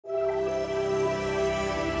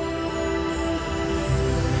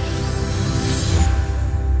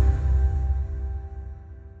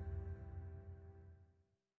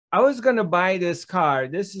I was going to buy this car.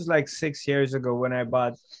 This is like 6 years ago when I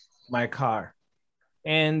bought my car.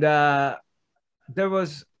 And there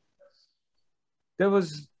was there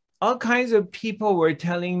was all kinds of people were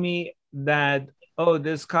telling me that, oh,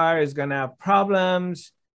 this car is gonna have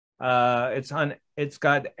problems. It's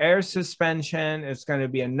got air suspension. It's gonna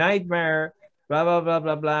be a nightmare. Blah blah blah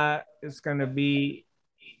blah blah. It's gonna be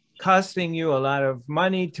costing you a lot of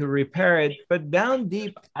money to repair it. But down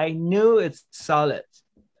deep, I knew it's solid.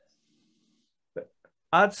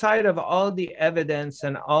 Outside of all the evidence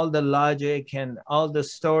and all the logic and all the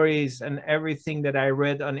stories and everything that I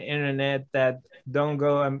read on the internet that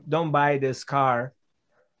don't buy this car,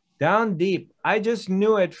 down deep, I just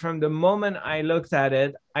knew it from the moment I looked at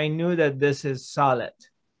it. I knew that this is solid.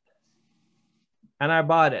 And I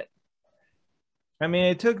bought it. I mean,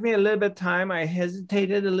 it took me a little bit of time. I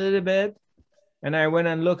hesitated a little bit and I went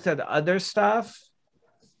and looked at other stuff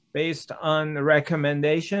based on the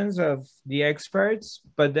recommendations of the experts.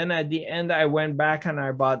 But then at the end, I went back and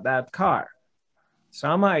I bought that car.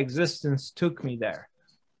 Somehow existence took me there.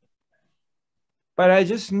 But I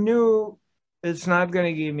just knew it's not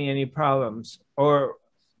going to give me any problems or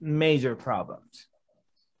major problems.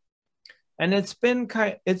 And it's been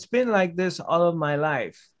like this all of my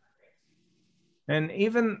life. And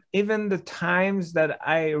even the times that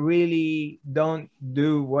I really don't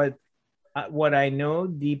do what I know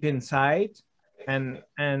deep inside, and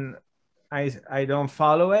I don't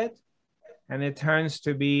follow it, and it turns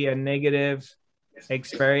to be a negative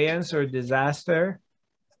experience or disaster.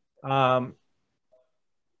 I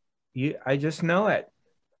just know it.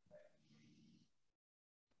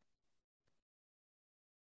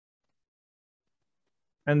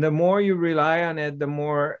 And the more you rely on it, the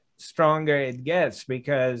more stronger it gets,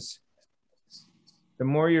 because the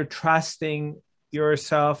more you're trusting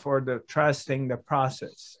yourself or trusting the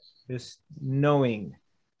process, just knowing.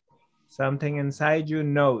 Something inside you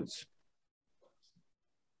knows.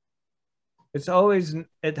 It's always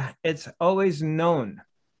known.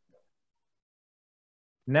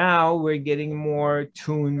 Now we're getting more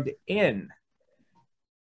tuned in.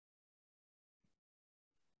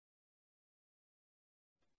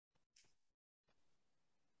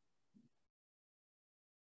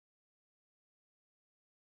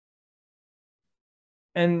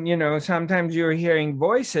 And, you know, sometimes you're hearing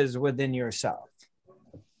voices within yourself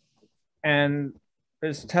and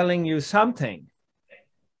it's telling you something.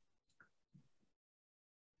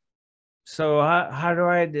 So how do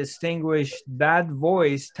I distinguish that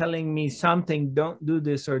voice telling me something, don't do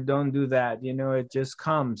this or don't do that? You know, it just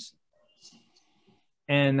comes.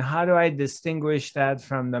 And how do I distinguish that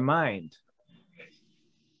from the mind?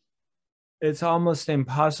 It's almost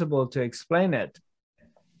impossible to explain it.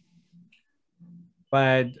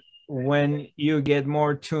 But when you get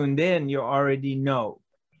more tuned in, you already know.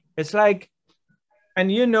 It's like, and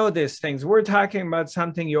you know these things. We're talking about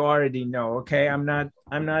something you already know, okay? I'm not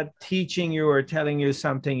teaching you or telling you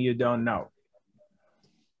something you don't know.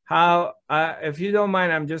 How, if you don't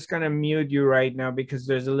mind, I'm just gonna mute you right now because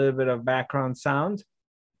there's a little bit of background sound.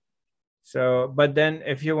 So, but then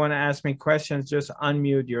if you wanna ask me questions, just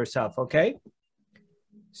unmute yourself, okay?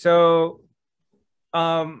 So,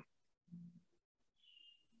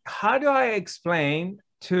 how do I explain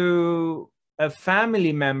to a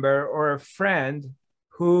family member or a friend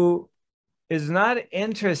who is not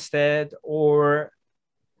interested, or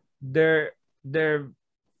they're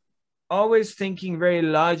always thinking very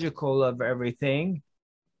logical of everything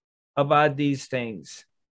about these things?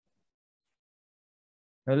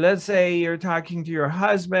 Now, let's say you're talking to your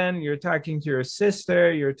husband, you're talking to your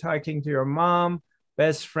sister, you're talking to your mom,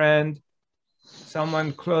 best friend,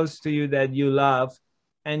 someone close to you that you love,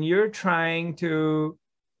 and you're trying to,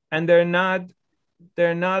 and they're not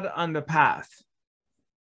on the path,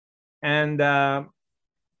 and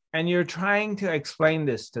you're trying to explain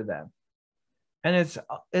this to them, and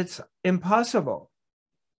it's impossible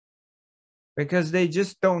because they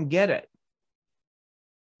just don't get it.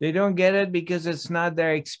 They don't get it because it's not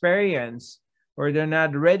their experience, or they're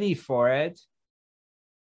not ready for it,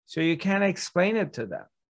 so you can't explain it to them.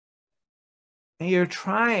 And you're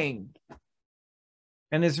trying,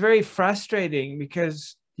 and it's very frustrating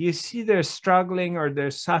because you see they're struggling or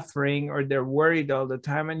they're suffering or they're worried all the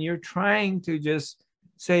time, and you're trying to just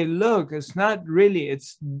say, look, it's not really,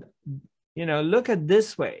 it's, you know, look at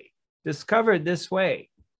this way, discover this way.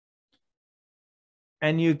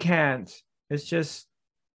 And you can't. It just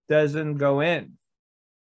doesn't go in.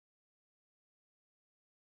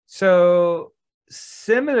 So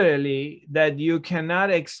similarly, that you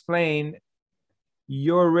cannot explain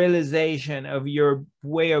your realization of your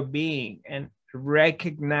way of being and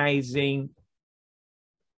recognizing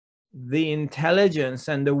the intelligence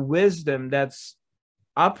and the wisdom that's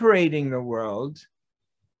operating the world,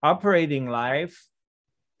 operating life,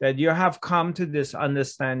 that you have come to this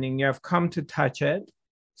understanding, you have come to touch it.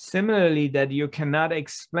 Similarly, that you cannot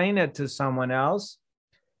explain it to someone else.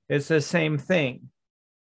 It's the same thing.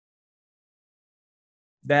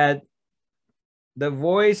 That the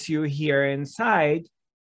voice you hear inside,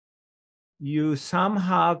 you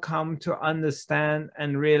somehow come to understand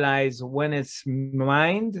and realize when it's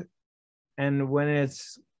mind and when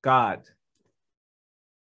it's God.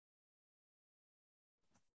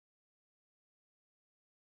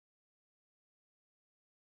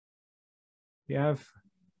 You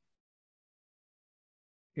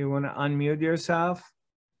want to unmute yourself? If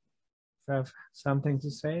you have something to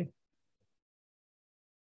say?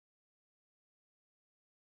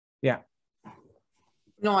 Yeah.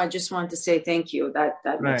 No, I just want to say thank you. That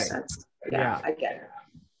makes Right. sense. Yeah, I get it.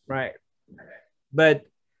 Right. But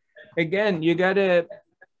again, you gotta,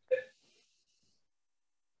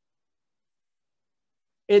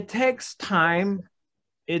 it takes time.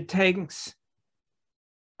 It takes,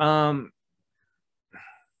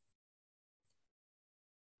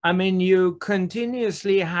 I mean, you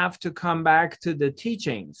continuously have to come back to the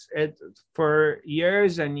teachings. For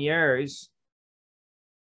years and years,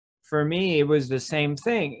 for me, it was the same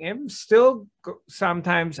thing. And still,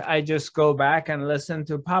 sometimes I just go back and listen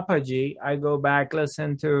to Papaji. I go back,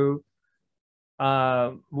 listen to,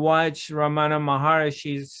 watch Ramana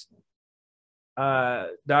Maharishi's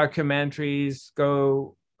documentaries,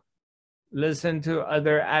 go listen to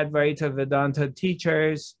other Advaita Vedanta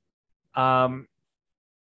teachers.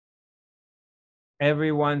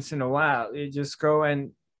 Every once in a while, you just go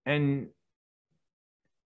and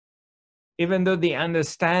even though the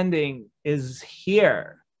understanding is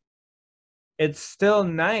here, it's still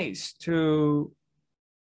nice to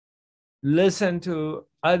listen to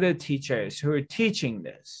other teachers who are teaching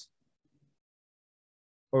this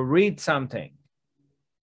or read something.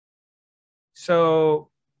 So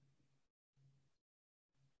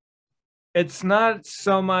it's not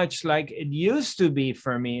so much like it used to be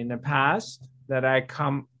for me in the past that I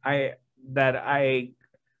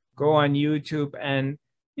go on YouTube and,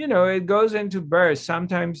 you know, it goes into bursts.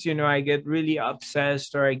 Sometimes, you know, I get really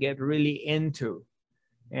obsessed or I get really into.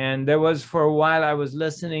 And there was, for a while, I was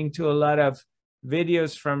listening to a lot of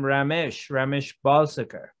videos from Ramesh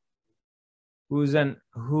Balsekar,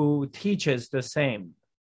 who teaches the same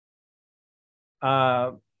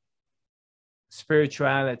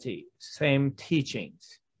spirituality, same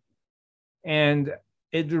teachings. And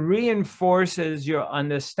it reinforces your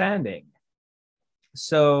understanding.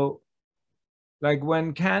 So, like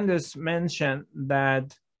when Candace mentioned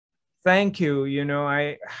that, thank you, you know,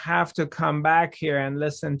 I have to come back here and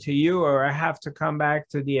listen to you, or I have to come back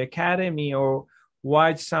to the academy or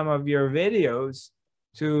watch some of your videos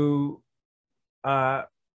to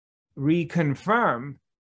reconfirm.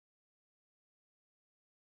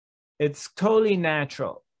 It's totally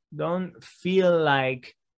natural. Don't feel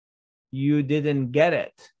like you didn't get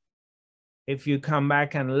it if you come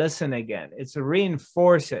back and listen again. It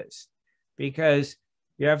reinforces, because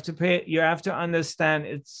you have to understand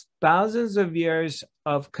it's thousands of years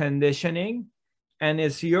of conditioning, and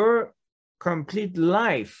it's your complete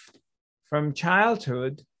life from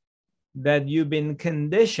childhood that you've been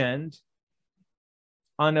conditioned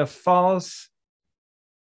on a false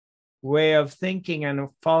way of thinking and a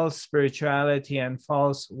false spirituality and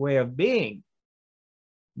false way of being.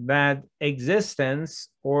 That existence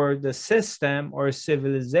or the system or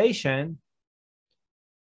civilization,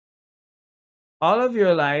 all of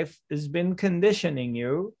your life has been conditioning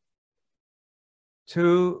you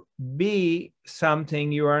to be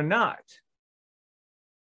something you are not.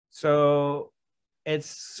 So it's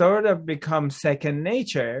sort of become second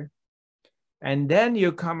nature. And then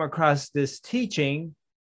you come across this teaching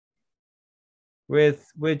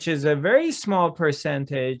which is a very small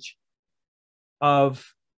percentage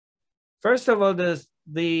of, first of all,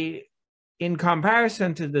 in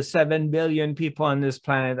comparison to the 7 billion people on this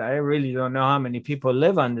planet, I really don't know how many people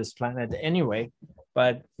live on this planet anyway,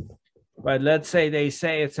 but let's say they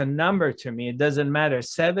say it's a number to me. It doesn't matter,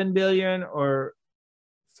 7 billion or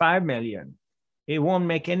 5 million. It won't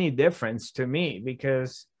make any difference to me,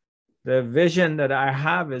 because the vision that I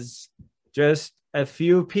have is just a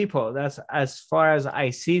few people. That's as far as I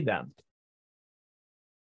see them.